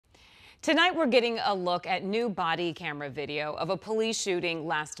Tonight, we're getting a look at new body camera video of a police shooting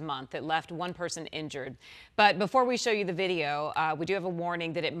last month that left one person injured. But before we show you the video, we do have a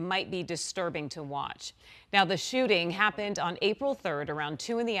warning that it might be disturbing to watch. Now, the shooting happened on April 3rd around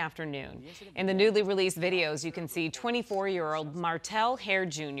 2 in the afternoon. In the newly released videos, you can see 24-year-old Martell Hare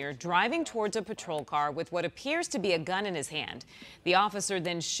Jr. driving towards a patrol car with what appears to be a gun in his hand. The officer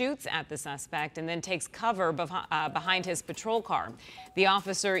then shoots at the suspect and then takes cover behind his patrol car. The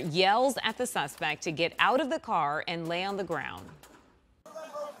officer yells at the suspect to get out of the car and lay on the ground.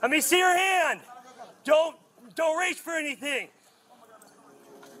 Let me see your hand. Don't reach for anything.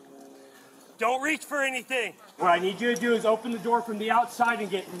 Don't reach for anything. What I need you to do is open the door from the outside and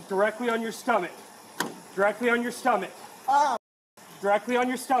get directly on your stomach. Directly on your stomach. Directly on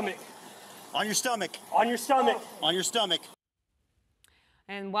your stomach. On your stomach. On your stomach. On your stomach.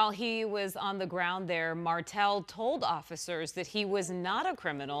 And while he was on the ground there, Martell told officers that he was not a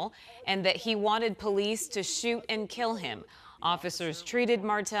criminal and that he wanted police to shoot and kill him. Officers treated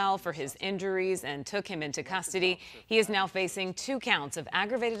Martell for his injuries and took him into custody. He is now facing 2 counts of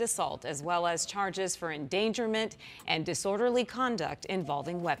aggravated assault as well as charges for endangerment and disorderly conduct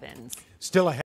involving weapons. Still ahead.